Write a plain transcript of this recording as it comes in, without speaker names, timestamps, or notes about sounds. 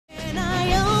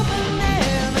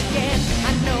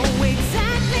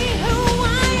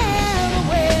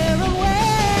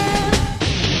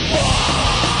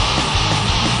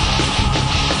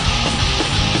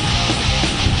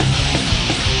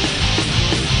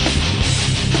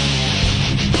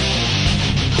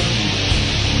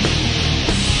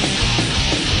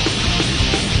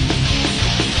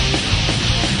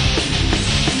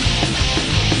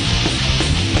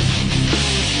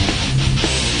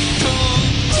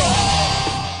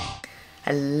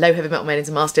Hello Heavy Metal Maidens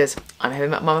and Masters, I'm Heavy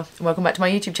Metal Momma and welcome back to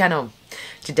my YouTube channel.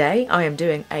 Today I am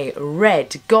doing a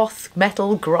red goth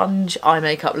metal grunge eye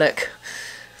makeup look.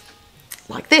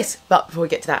 Like this. But before we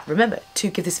get to that, remember to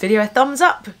give this video a thumbs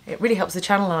up. It really helps the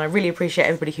channel and I really appreciate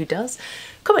everybody who does.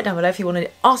 Comment down below if you want to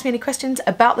ask me any questions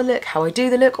about the look, how I do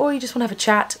the look, or you just want to have a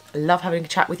chat. I love having a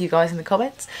chat with you guys in the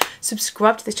comments.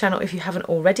 Subscribe to this channel if you haven't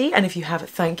already, and if you have,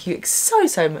 thank you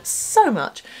so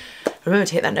much. Remember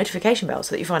to hit that notification bell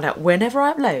so that you find out whenever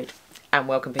I upload. And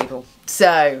welcome people.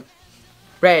 So,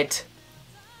 red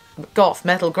goth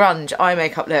metal grunge eye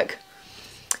makeup look.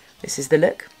 This is the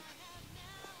look.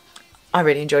 I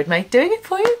really enjoyed doing it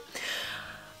for you.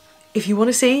 If you want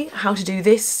to see how to do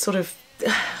this sort of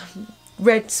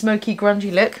red smoky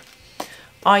grungy look,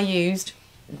 I used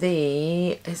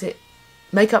the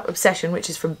Makeup Obsession, which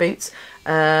is from Boots,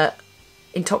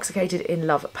 Intoxicated in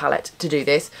Love palette to do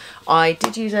this. I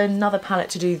did use another palette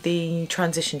to do the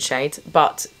transition shades,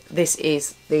 but this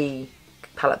is the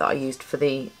palette that I used for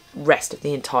the rest of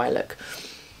the entire look.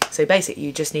 So basically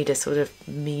you just need a sort of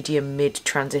medium mid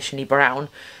transition-y brown,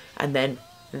 and then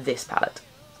this palette.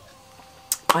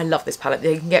 I love this palette.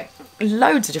 You can get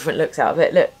loads of different looks out of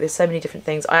it. Look, there's so many different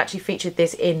things. I actually featured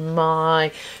this in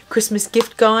my Christmas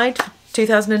gift guide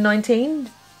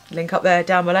 2019. Link up there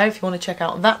down below if you want to check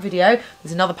out that video.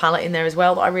 There's another palette in there as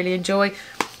well that I really enjoy.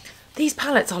 These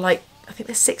palettes are like, I think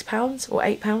they're £6 or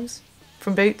 £8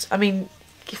 from Boots. I mean,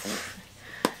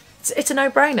 it's a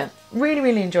no-brainer.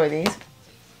 Really enjoy these.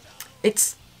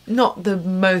 It's not the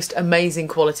most amazing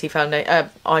quality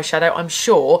eyeshadow. I'm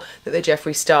sure that the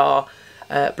Jeffree Star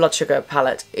Blood Sugar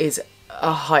palette is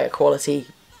a higher quality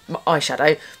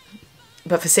eyeshadow,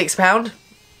 but for £6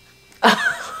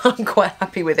 I'm quite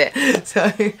happy with it.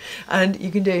 So, and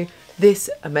you can do this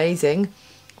amazing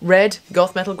red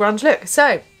goth metal grunge look.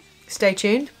 So stay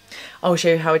tuned, I will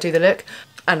show you how I do the look,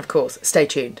 and of course stay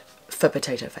tuned for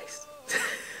potato face.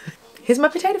 Here's my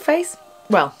potato face.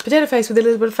 Well, potato face with a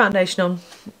little bit of foundation on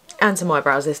and some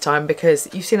eyebrows this time, because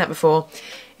you've seen that before.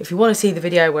 If you want to see the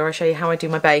video where I show you how I do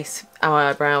my base and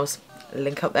my eyebrows,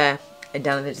 link up there and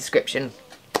down in the description.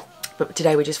 But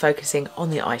today we're just focusing on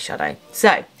the eyeshadow.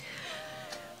 So,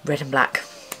 red and black.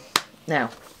 Now,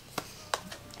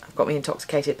 I've got my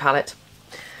Intoxicated palette.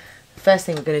 First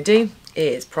thing we're going to do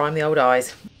is prime the old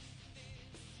eyes.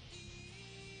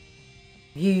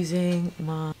 Using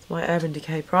my Urban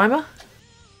Decay primer.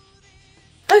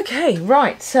 Okay,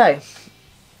 right, so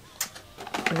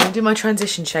I'm going to do my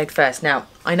transition shade first. Now,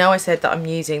 I know I said that I'm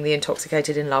using the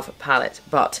Intoxicated in Love palette,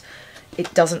 but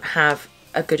it doesn't have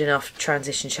a good enough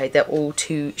transition shade. They're all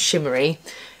too shimmery,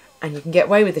 and you can get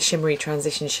away with the shimmery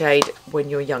transition shade when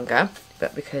you're younger,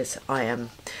 but because I am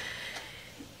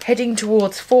heading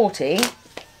towards 40,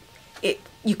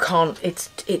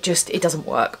 it doesn't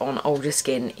work on older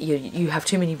skin. You have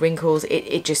too many wrinkles.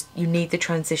 You need the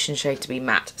transition shade to be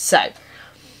matte. So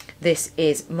this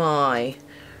is my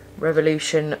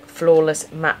Revolution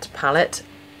Flawless Matte palette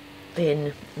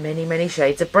in many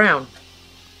shades of brown.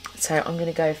 So I'm going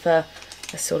to go for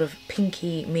a sort of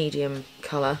pinky medium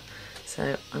colour.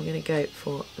 So I'm going to go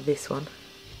for this one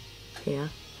here.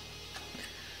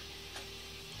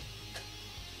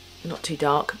 Not too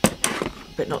dark,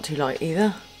 but not too light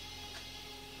either.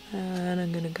 And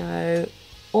I'm going to go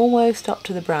almost up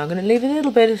to the brow. I'm going to leave a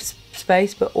little bit of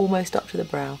space, but almost up to the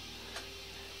brow,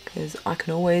 because I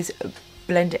can always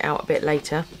blend it out a bit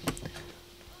later.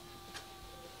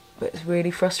 But it's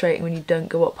really frustrating when you don't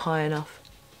go up high enough.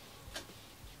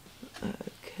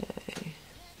 Okay.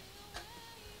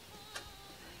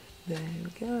 There we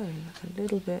go. A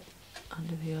little bit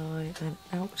under the eye and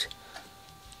out.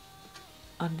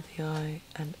 Under the eye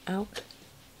and out.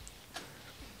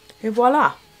 And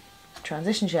voila!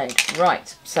 Transition shade.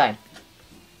 Right, so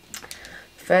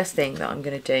first thing that I'm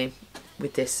going to do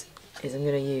with this is I'm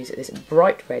going to use this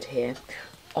bright red here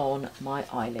on my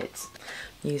eyelids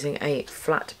using a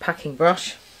flat packing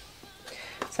brush.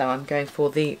 So I'm going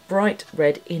for the bright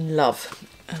red in Love,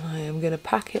 and I am going to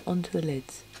pack it onto the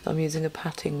lids. I'm using a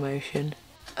patting motion.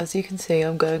 As you can see,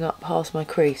 I'm going up past my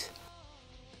crease,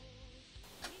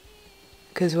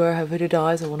 because where I have hooded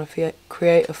eyes I want to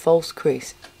create a false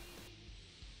crease.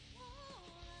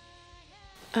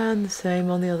 And the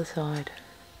same on the other side.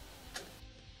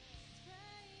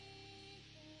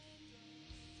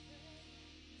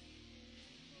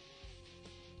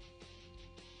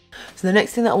 So the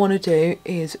next thing that I want to do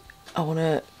is I want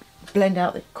to blend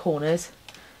out the corners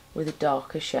with a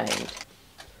darker shade.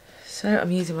 So I'm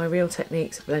using my Real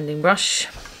Techniques blending brush.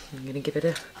 I'm going to give it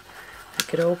a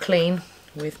good old clean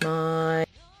with my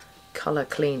colour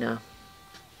cleaner.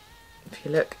 If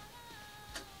you look,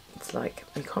 it's It's like,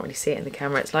 you can't really see it in the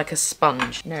camera, it's like a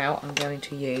sponge. Now I'm going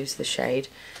to use the shade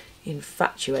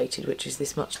Infatuated, which is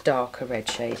this much darker red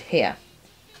shade here.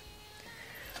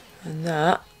 And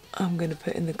that I'm going to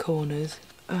put in the corners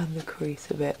and the crease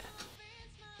a bit.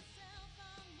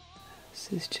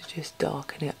 This is to just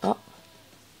darken it up.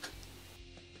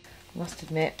 I must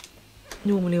admit,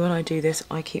 normally when I do this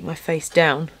I keep my face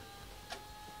down,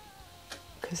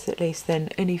 because at least then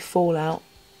any fallout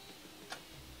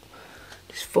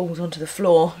just falls onto the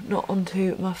floor, not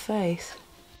onto my face.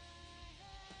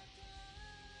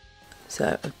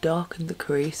 So I've darkened the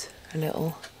crease a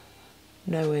little,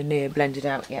 nowhere near blended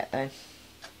out yet though.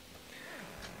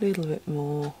 A little bit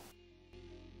more.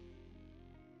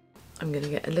 I'm going to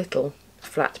get a little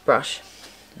flat brush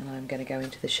and I'm going to go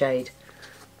into the shade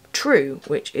True,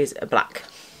 which is a black.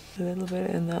 A little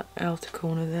bit in that outer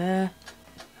corner there,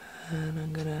 and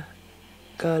I'm going to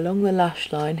go along the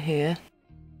lash line here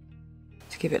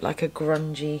to give it like a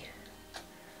grungy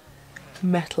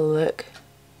metal look.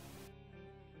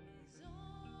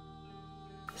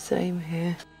 Same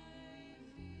here.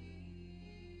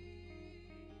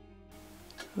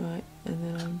 Right, and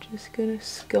then I'm just going to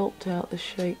sculpt out the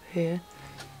shape here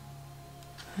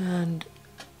and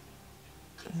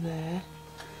there.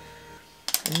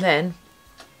 And then,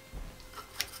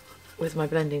 with my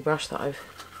blending brush that I've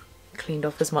cleaned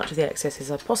off as much of the excess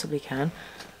as I possibly can,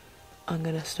 I'm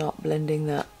going to start blending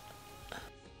that.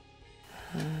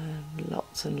 And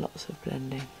lots of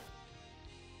blending.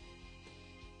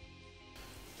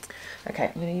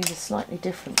 Okay, I'm going to use a slightly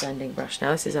different blending brush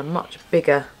now. This is a much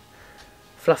bigger,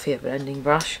 fluffier blending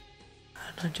brush.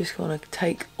 And I just want to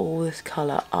take all this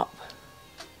colour up.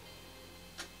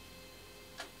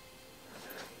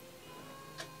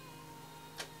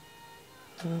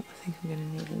 I think I'm going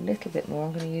to need a little bit more.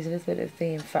 I'm going to use a little bit of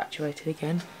the Infatuated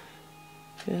again.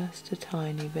 Just a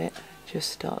tiny bit. Just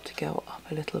start to go up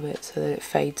a little bit so that it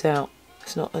fades out.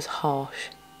 It's not as harsh.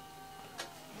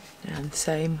 And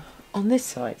same on this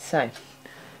side. So,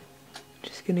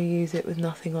 just going to use it with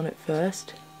nothing on it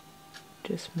first.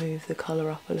 Just move the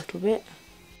colour up a little bit.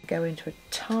 Go into a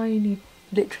tiny,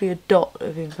 literally a dot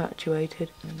of Infatuated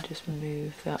and just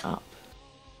move that up.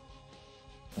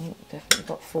 Oh, definitely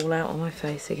got fallout on my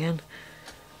face again.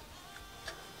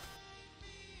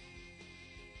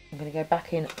 I'm going to go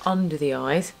back in under the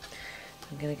eyes.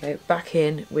 I'm going to go back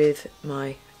in with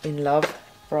my In Love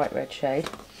bright red shade.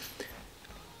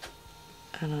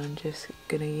 And I'm just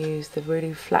going to use the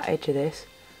really flat edge of this.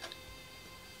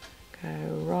 Go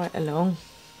right along.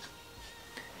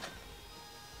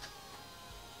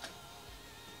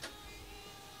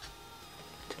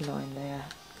 To line their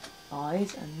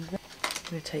eyes. And then I'm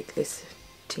going to take this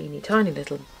teeny tiny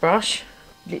little brush.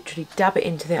 Literally dab it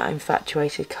into that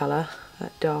Infatuated colour.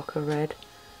 That darker red.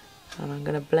 And I'm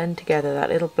going to blend together that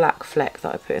little black fleck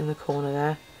that I put in the corner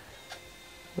there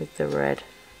with the red.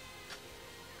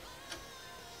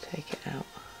 Take it out.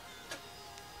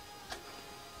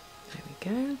 There we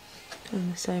go.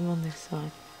 And the same on this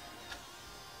side.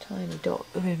 Tiny dot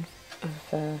of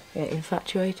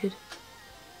Infatuated.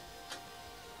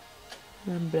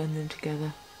 And blend them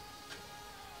together.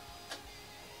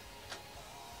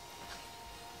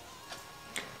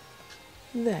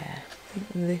 There. I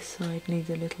think this side needs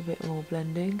a little bit more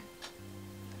blending.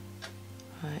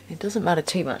 Right, it doesn't matter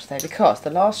too much though, because the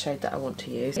last shade that I want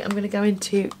to use, I'm going to go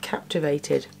into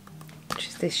Captivated, which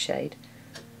is this shade.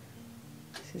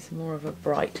 This is more of a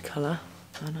bright colour,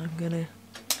 and I'm going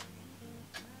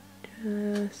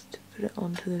to just put it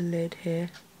onto the lid here.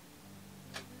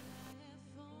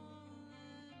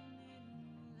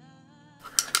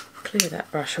 Clear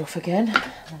that brush off again,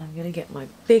 and I'm going to get my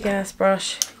big ass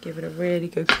brush, give it a really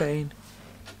good clean,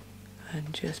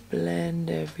 and just blend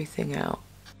everything out.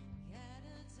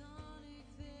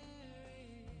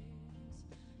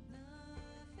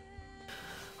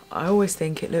 I always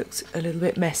think it looks a little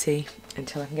bit messy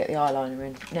until I can get the eyeliner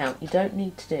in. Now, you don't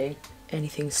need to do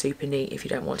anything super neat if you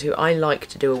don't want to. I like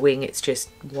to do a wing, it's just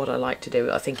what I like to do.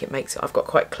 I think it makes, I've got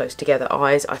quite close together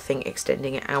eyes. I think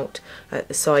extending it out at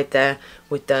the side there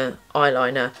with the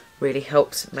eyeliner really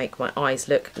helps make my eyes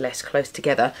look less close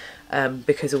together,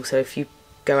 because also if you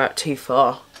go out too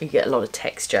far you get a lot of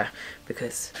texture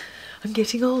because I'm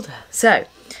getting older. So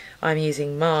I'm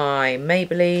using my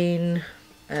Maybelline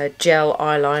gel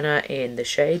eyeliner in the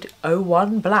shade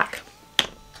 01 Black.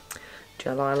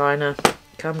 Gel eyeliner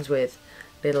comes with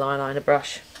little eyeliner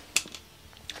brush.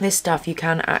 This stuff you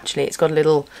can actually, it's got a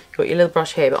little, you've got your little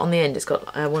brush here, but on the end it's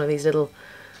got one of these little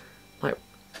like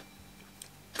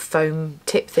foam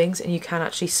tip things, and you can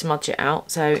actually smudge it out.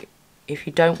 So if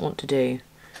you don't want to do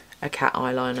a cat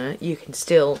eyeliner, you can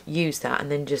still use that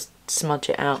and then just smudge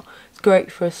it out. It's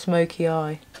great for a smoky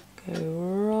eye. Go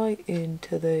right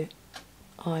into the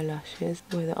eyelashes,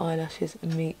 where the eyelashes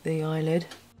meet the eyelid.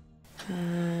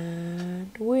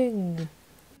 And wing.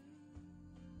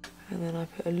 And then I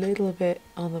put a little bit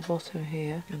on the bottom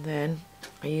here, and then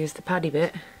I use the paddy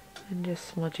bit and just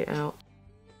smudge it out.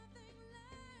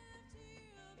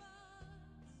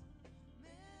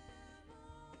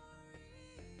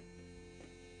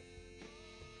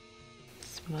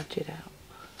 Smudge it out.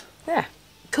 There,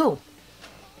 cool.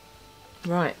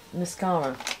 Right,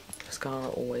 mascara. Mascara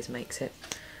always makes it.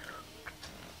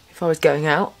 If I was going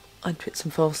out, I'd put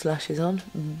some false lashes on,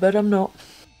 but I'm not.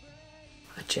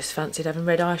 I just fancied having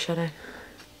red eyeshadow.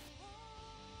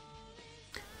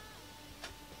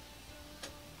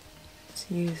 Let's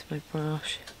use my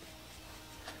brush.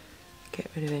 Get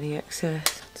rid of any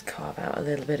excess. Let's carve out a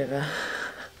little bit of a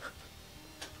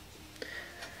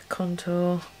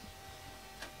contour.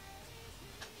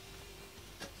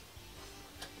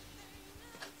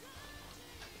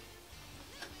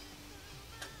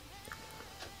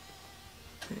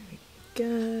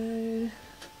 Go,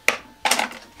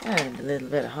 and a little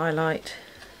bit of highlight.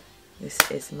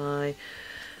 This is my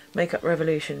Makeup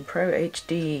Revolution Pro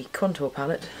HD contour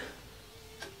palette.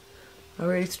 I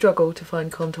really struggle to find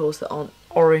contours that aren't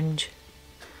orange,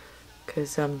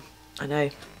 because I know,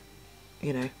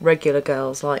 you know, regular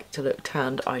girls like to look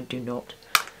tanned. I do not.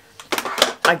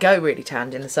 I go really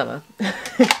tanned in the summer.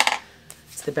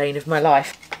 It's the bane of my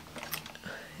life.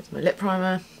 Here's my lip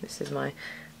primer. This is my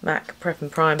MAC Prep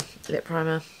and Prime lip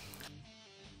primer.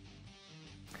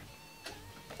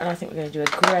 And I think we're going to do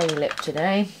a grey lip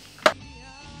today.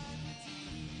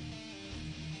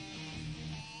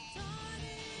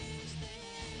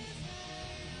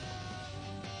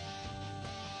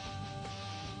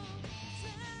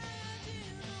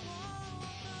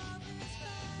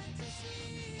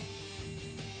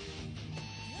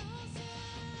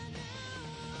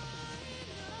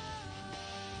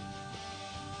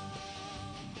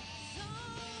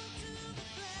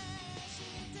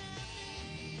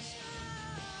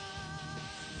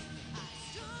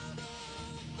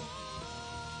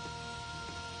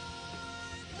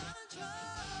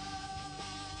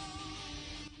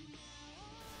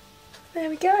 There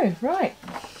we go, right.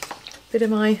 Bit of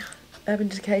my Urban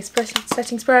Decay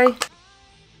setting spray.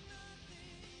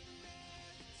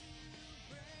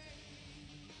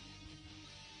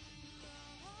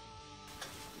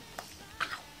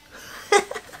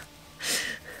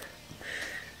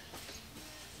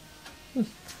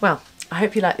 Well, I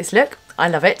hope you like this look. I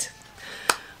love it.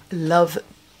 I love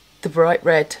the bright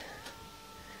red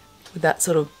with that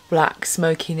sort of black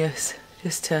smokiness,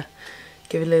 just to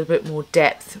give it a little bit more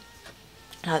depth.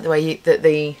 I like the way that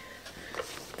the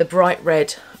bright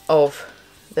red of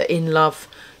the In Love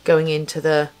going into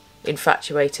the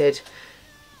Infatuated,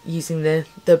 using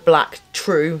the black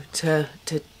True to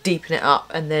deepen it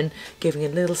up, and then giving a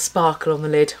little sparkle on the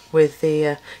lid with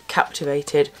the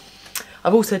Captivated.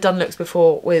 I've also done looks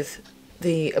before with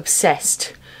the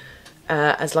Obsessed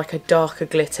as like a darker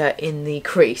glitter in the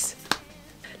crease.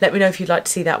 Let me know if you'd like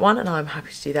to see that one, and I'm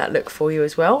happy to do that look for you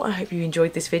as well. I hope you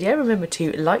enjoyed this video. Remember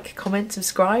to like, comment,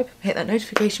 subscribe, hit that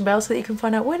notification bell so that you can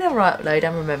find out whenever I upload.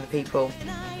 And remember, people,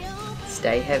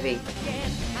 stay heavy.